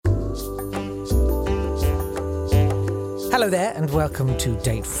Hello there, and welcome to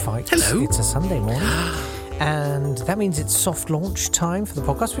Date Fight. Hello. It's a Sunday morning, and that means it's soft launch time for the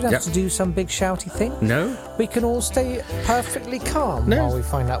podcast. We don't have to do some big shouty thing. No. We can all stay perfectly calm while we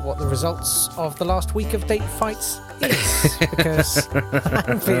find out what the results of the last week of Date Fights is. Because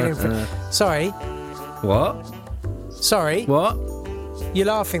I'm feeling... Sorry. What? Sorry. What? You're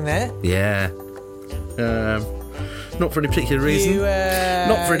laughing there. Yeah. Not for any particular reason.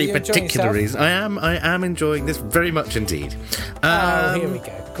 Not for any particular reason. I am enjoying this very much indeed. Here we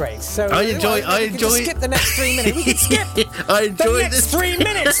go. Great. So I enjoy. We can just skip the next 3 minutes. We can skip. I enjoy the next 3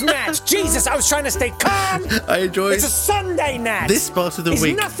 minutes, Nat. Jesus, I was trying to stay calm. I enjoy. It's a Sunday, Nat. This part of the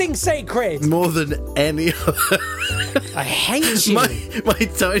week. It's nothing sacred. More than any other. I hate you. My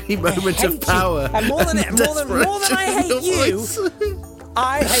tiny moment of power. And more than I hate you,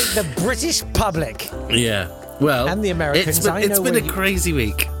 I hate the British public. Yeah. Well, and the Americans. It's been a crazy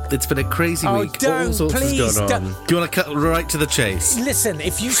week. It's been a crazy week. All sorts has gone on. Do you want to cut right to the chase? Listen,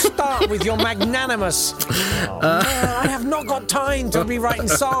 if you start with your magnanimous... I have not got time to be writing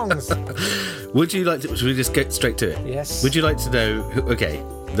songs. Would you like to... Should we just get straight to it? Yes. Would you like to know... Okay,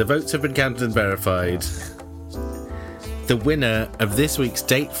 the votes have been counted and verified. The winner of this week's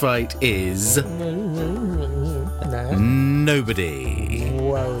Date Fight is... No. Nobody.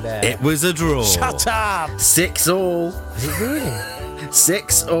 Whoa there. It was a draw. Shut up. 6-all. Was it really?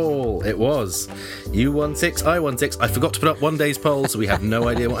 6-all. It was. You won 6, I won 6. I forgot to put up one day's poll, so we have no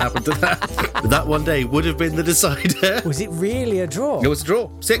idea what happened to that. That one day would have been the decider. Was it really a draw? It was a draw.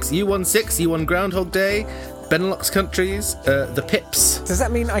 6. You won 6. You won Groundhog Day, Benelux countries, the Pips. Does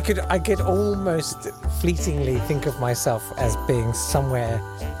that mean I could almost fleetingly think of myself as being somewhere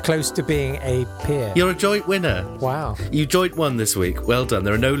close to being a peer? You're a joint winner. Wow. You joint won this week. Well done.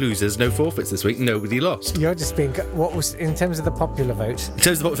 There are no losers, no forfeits this week. Nobody lost. You're just being... What was... In terms of the popular vote... In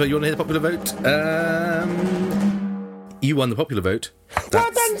terms of the popular vote, you want to hear the popular vote? You won the popular vote.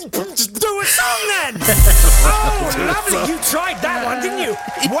 Well, then, do a song then! Oh, lovely! You tried that one, didn't you?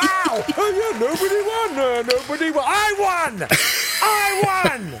 Wow! Oh, yeah, nobody won. I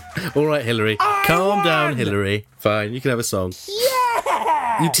won! All right, Hillary. Calm down, Hillary. Fine, you can have a song.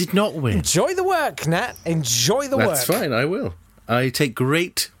 Yeah! You did not win. Enjoy the work, Nat. Enjoy the work. That's fine, I will. I take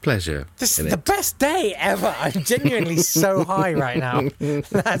great pleasure. This is the best day ever. I'm genuinely so high right now.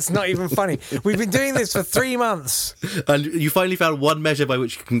 That's not even funny. We've been doing this for 3 months. And you finally found one measure by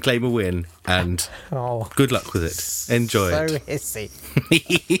which you can claim a win. And good luck with it. Enjoy it. So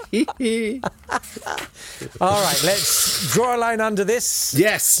hissy. All right, let's draw a line under this.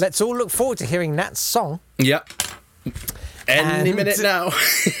 Yes. Let's all look forward to hearing Nat's song. Yep. Any minute now.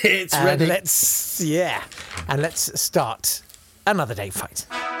 It's ready. Let's start another Date Fight.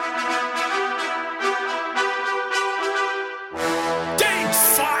 Date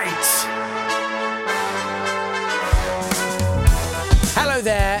Fight! Hello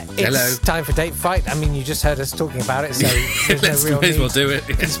there. It's time for Date Fight. I mean, you just heard us talking about it, so there's no real need we'll do it.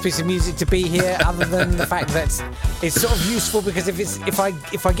 for this piece of music to be here, other than the fact that it's sort of useful, because if I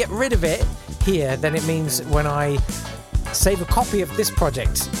get rid of it here, then it means when I save a copy of this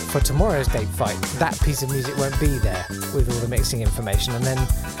project for tomorrow's Date Fight, that piece of music won't be there with all the mixing information, and then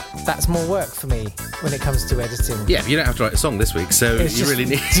that's more work for me when it comes to editing. Yeah, but you don't have to write a song this week, so you really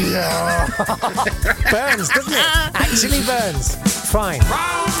need... Burns, doesn't it? Actually burns. Fine.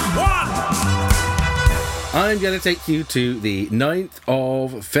 Round 1! I'm going to take you to the 9th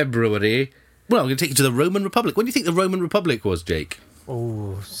of February. Well, I'm going to take you to the Roman Republic. When do you think the Roman Republic was, Jake?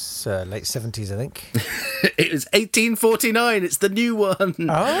 Oh, late 70s, I think. It was 1849. It's the new one.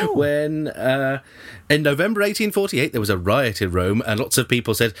 Oh. When in November 1848, there was a riot in Rome, and lots of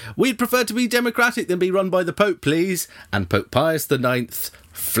people said, "We'd prefer to be democratic than be run by the Pope, please." And Pope Pius IX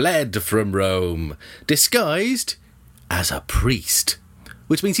fled from Rome, disguised as a priest.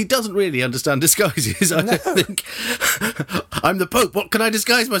 Which means he doesn't really understand disguises, I don't think. I'm the Pope. What can I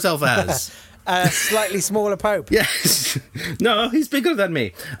disguise myself as? A slightly smaller Pope. Yes. No, he's bigger than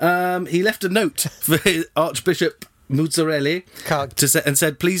me. He left a note for Archbishop Muzzarelli and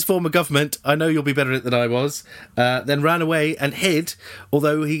said, "Please form a government. I know you'll be better at it than I was." Then ran away and hid,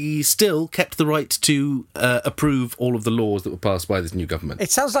 although he still kept the right to approve all of the laws that were passed by this new government.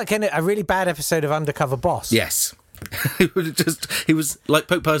 It sounds like a really bad episode of Undercover Boss. Yes. He was like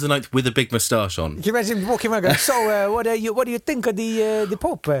Pope Pius IX with a big moustache on. Can you imagine walking around going, "So, what do you think of the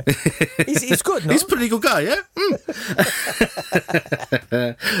Pope? He's good, no? He's a pretty good guy, yeah?"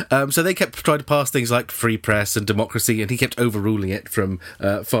 So they kept trying to pass things like free press and democracy, and he kept overruling it from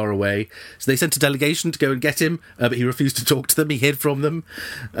far away. So they sent a delegation to go and get him, but he refused to talk to them. He hid from them.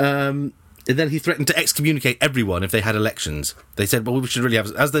 And then he threatened to excommunicate everyone if they had elections. They said, "Well, we should really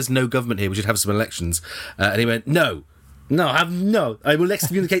have... As there's no government here, we should have some elections." And he went, "No, No, I will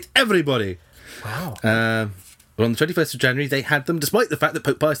excommunicate everybody. Wow. But on the 21st of January, they had them, despite the fact that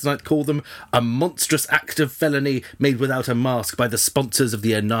Pope Pius IX called them a monstrous act of felony made without a mask by the sponsors of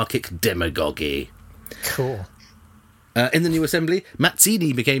the anarchic demagogy. Cool. In the new assembly,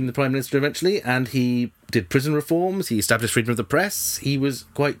 Mazzini became the Prime Minister eventually, and he did prison reforms, he established freedom of the press, he was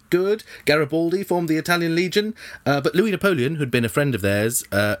quite good. Garibaldi formed the Italian Legion, but Louis Napoleon, who'd been a friend of theirs,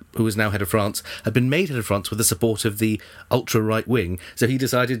 who was now head of France, had been made head of France with the support of the ultra-right wing, so he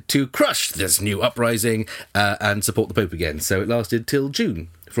decided to crush this new uprising and support the Pope again. So it lasted till June.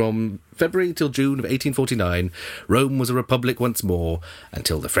 From February till June of 1849, Rome was a republic once more,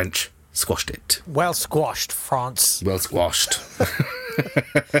 until the French squashed it. Well squashed, France. Well squashed.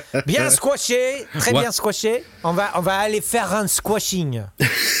 Bien squashé, très bien squashé. On va aller faire un squashing.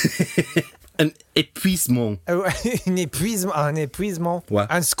 Un épuisement. Un épuisement. Ouais.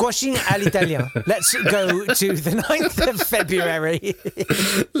 Un squashing à l'italien. Let's go to the 9th of February.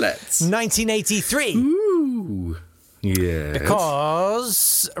 Let's. 1983. Ooh. Yeah.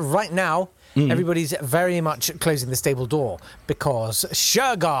 Because right now, everybody's very much closing the stable door because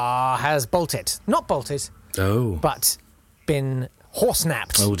Shergar has bolted. Not bolted, but been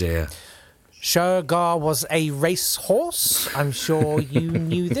horse-napped. Oh, dear. Shergar was a racehorse. I'm sure you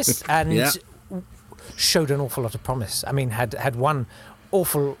knew this. And showed an awful lot of promise. I mean, had won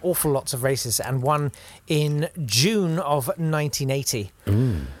awful lots of races and won in June of 1980.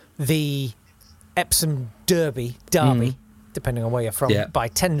 The Epsom Derby, depending on where you're from, by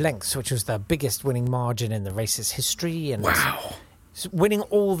 10 lengths, which was the biggest winning margin in the race's history. And wow. Winning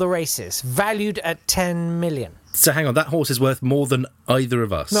all the races, valued at 10 million. So hang on, that horse is worth more than either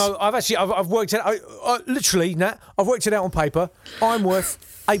of us. No, I've worked it out. Literally, Nat, I've worked it out on paper. I'm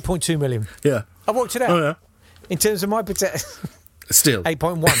worth 8.2 million. Yeah. I've worked it out. Oh, yeah. In terms of my potential. Still.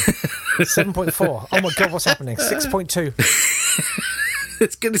 8.1. 7.4. Oh my God, what's happening? 6.2.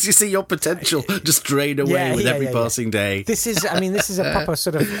 It's good as you see your potential just drain away with every passing day. This is a proper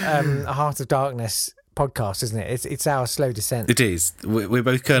sort of a Heart of Darkness podcast, isn't it? It's our slow descent. It is. We're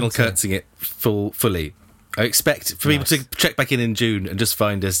both Colonel Kurtzing it fully. I expect for people to check back in June and just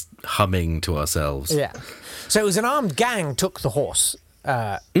find us humming to ourselves. Yeah. So it was an armed gang took the horse,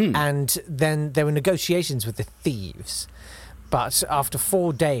 and then there were negotiations with the thieves. But after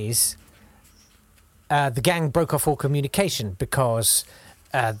 4 days, the gang broke off all communication because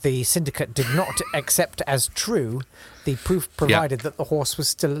the syndicate did not accept as true the proof provided that the horse was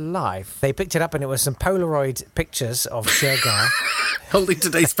still alive. They picked it up and it was some Polaroid pictures of Shergar. Holding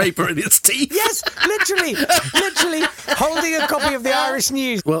today's paper in its teeth. Yes, literally holding a copy of the Irish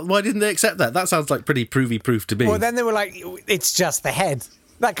News. Well, why didn't they accept that? That sounds like pretty provy proof to me. Well, then they were like, it's just the head.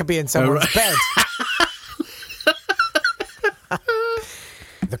 That could be in someone's bed.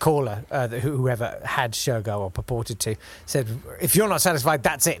 The caller, whoever had Shergar or purported to, said, if you're not satisfied,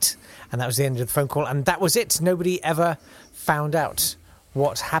 that's it. And that was the end of the phone call. And that was it. Nobody ever found out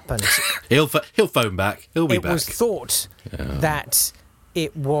what happened. He'll phone back. He'll be back. It was thought that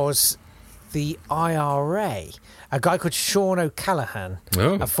it was the IRA. A guy called Sean O'Callaghan,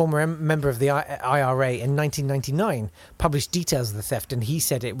 a former member of the IRA in 1999, published details of the theft. And he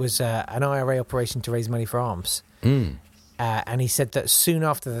said it was an IRA operation to raise money for arms. And he said that soon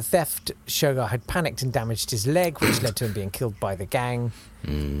after the theft, Shergar had panicked and damaged his leg, which led to him being killed by the gang.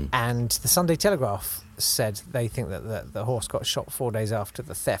 And the Sunday Telegraph said they think that the horse got shot 4 days after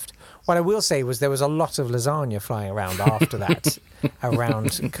the theft. What I will say was there was a lot of lasagna flying around after that,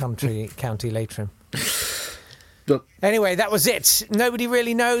 around County Leitrim. Anyway, that was it. Nobody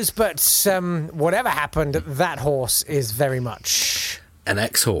really knows, but whatever happened, that horse is very much... an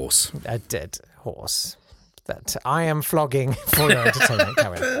ex-horse. A dead horse. That I am flogging for your entertainment,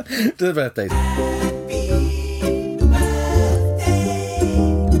 Karen. To the birthdays.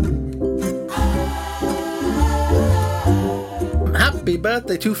 Happy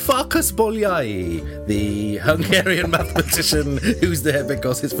birthday to Farkas Bolyai, the Hungarian mathematician who's there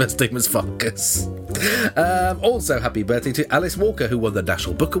because his first name was Farkas. Also, happy birthday to Alice Walker, who won the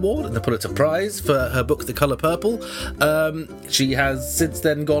National Book Award and the Pulitzer Prize for her book The Colour Purple. She has since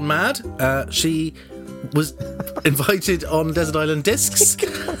then gone mad. She was invited on Desert Island Discs,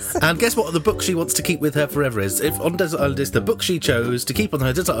 and guess what the book she wants to keep with her forever is? If on Desert Island Discs, the book she chose to keep on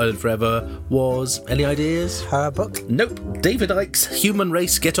her Desert Island forever was, any ideas? Her book? Nope. David Icke's Human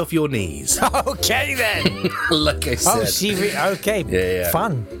Race, Get Off Your Knees. Okay then. Like I said. Okay. Yeah.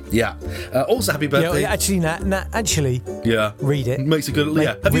 Fun. Yeah. Also, happy birthday. Actually, Nat, yeah. Read it. Makes a good.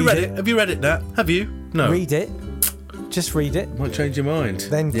 Yeah. Have you read it? Have you read it, Nat? Have you? No. Read it. Just read it. Might change your mind.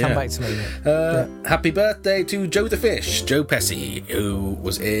 Then come back to me. Happy birthday to Joe the Fish, Joe Pesci, who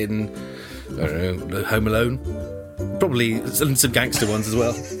was in, I don't know, Home Alone. Probably some gangster ones as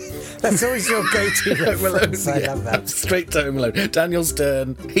well. That's always your go-to reference. I love that. Straight to Home Alone. Daniel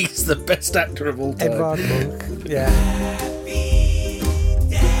Stern, he's the best actor of all time. Edvard Munch, yeah.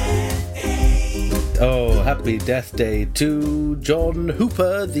 Oh, happy death day to John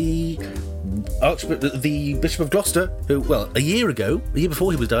Hooper, the Bishop of Gloucester, who, well, a year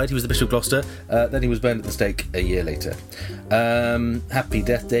before he was died, he was the Bishop of Gloucester, then he was burned at the stake a year later. Happy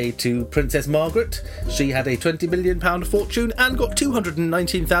death day to Princess Margaret. She had a £20 million fortune and got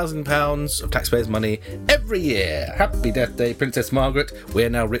 £219,000 of taxpayers' money every year. Happy death day, Princess Margaret.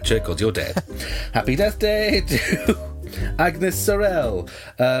 We're now richer because you're dead. Happy death day to Agnes Sorel,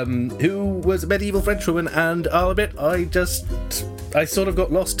 who was a medieval Frenchwoman, and I'll admit, I sort of got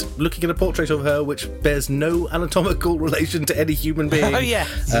lost looking at a portrait of her which bears no anatomical relation to any human being. Oh yeah,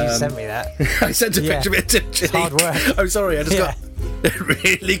 you sent me that. I sent a picture of it to Jake. Hard work. I'm sorry, I just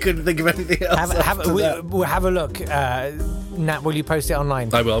really couldn't think of anything else. We'll have a look. Nat, will you post it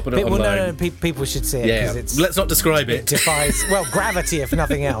online? I will. I'll put it online. No, people should see it. Yeah. Let's not describe it. It defies, gravity if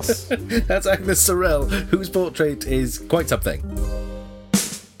nothing else. That's Agnes Sorel, whose portrait is quite something.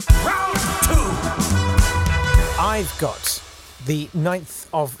 Round 2. I've got the 9th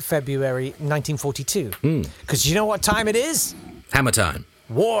of February 1942. Because you know what time it is? Hammer time.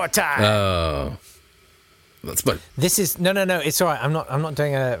 Wartime. Oh. That's fun. This is no. It's all right. I'm not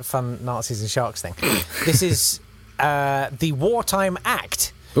doing a fun Nazis and sharks thing. This is the Wartime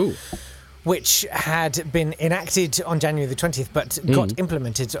Act, which had been enacted on January the 20th, but got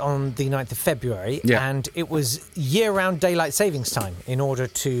implemented on the 9th of February, and it was year-round daylight savings time in order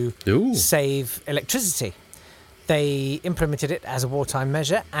to save electricity. They implemented it as a wartime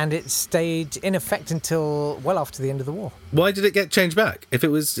measure, and it stayed in effect until well after the end of the war. Why did it get changed back? If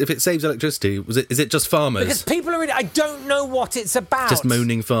it saves electricity, is it just farmers? Because people are I don't know what it's about. Just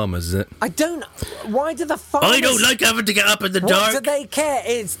moaning farmers, is it? I don't. Why do the farmers? I don't like having to get up in the dark. What do they care?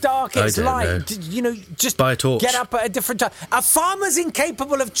 It's dark. It's light. Just buy a torch. Get up at a different time. Are farmers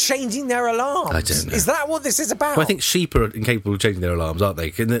incapable of changing their alarms? I don't know. Is that what this is about? Well, I think sheep are incapable of changing their alarms, aren't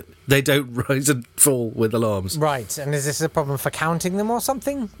they? They don't rise and fall with alarms. Right. And is this a problem for counting them or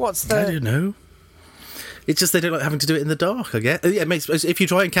something? I don't know. It's just they don't like having to do it in the dark, I guess. Yeah, if you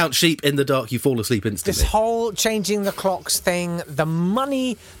try and count sheep in the dark, you fall asleep instantly. This whole changing the clocks thing, the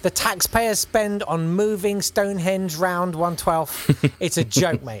money the taxpayers spend on moving Stonehenge round 1/12, it's a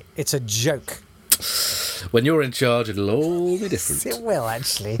joke, mate. It's a joke. When you're in charge, it'll all be different. It will,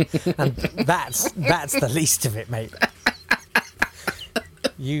 actually. And that's the least of it, mate.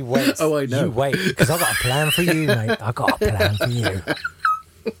 You wait. Oh, I know. You wait, because I've got a plan for you, mate. I've got a plan for you.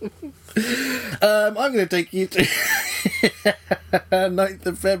 I'm going to take you to 9th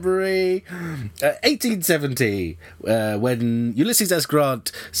of February 1870, when Ulysses S.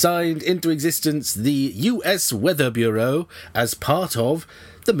 Grant signed into existence the U.S. Weather Bureau as part of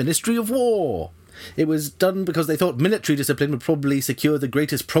the Ministry of War. It was done because they thought military discipline would probably secure the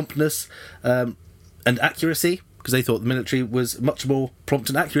greatest promptness and accuracy, because they thought the military was much more prompt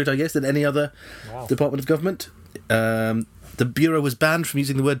and accurate, I guess, than any other department of government. The Bureau was banned from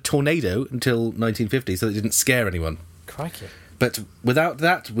using the word tornado until 1950, so it didn't scare anyone. Crikey. But without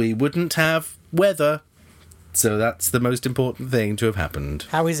that, we wouldn't have weather. So that's the most important thing to have happened.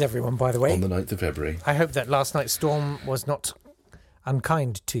 How is everyone, by the way? On the 9th of February. I hope that last night's storm was not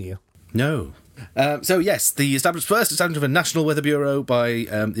unkind to you. No. So yes, the first establishment of a National Weather Bureau by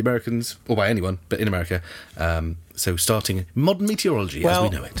the Americans, or by anyone, but in America. So starting modern meteorology as we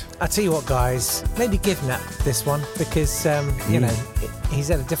know it. I'll tell you what, guys, maybe give Nat this one, because, he's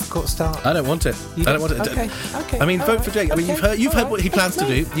had a difficult start. I don't want it. I don't want it. Okay. I mean, vote for Jake. I mean, you've heard what he plans to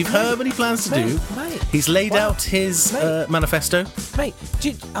do. You've heard what he plans to do. Mate. He's laid out his manifesto. Mate,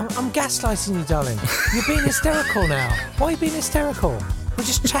 I'm gaslighting you, darling. You're being hysterical now. Why are you being hysterical? We're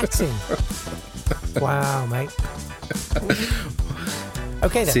just chatting. Wow, mate.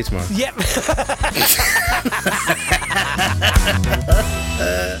 Okay then. See you tomorrow. Yep.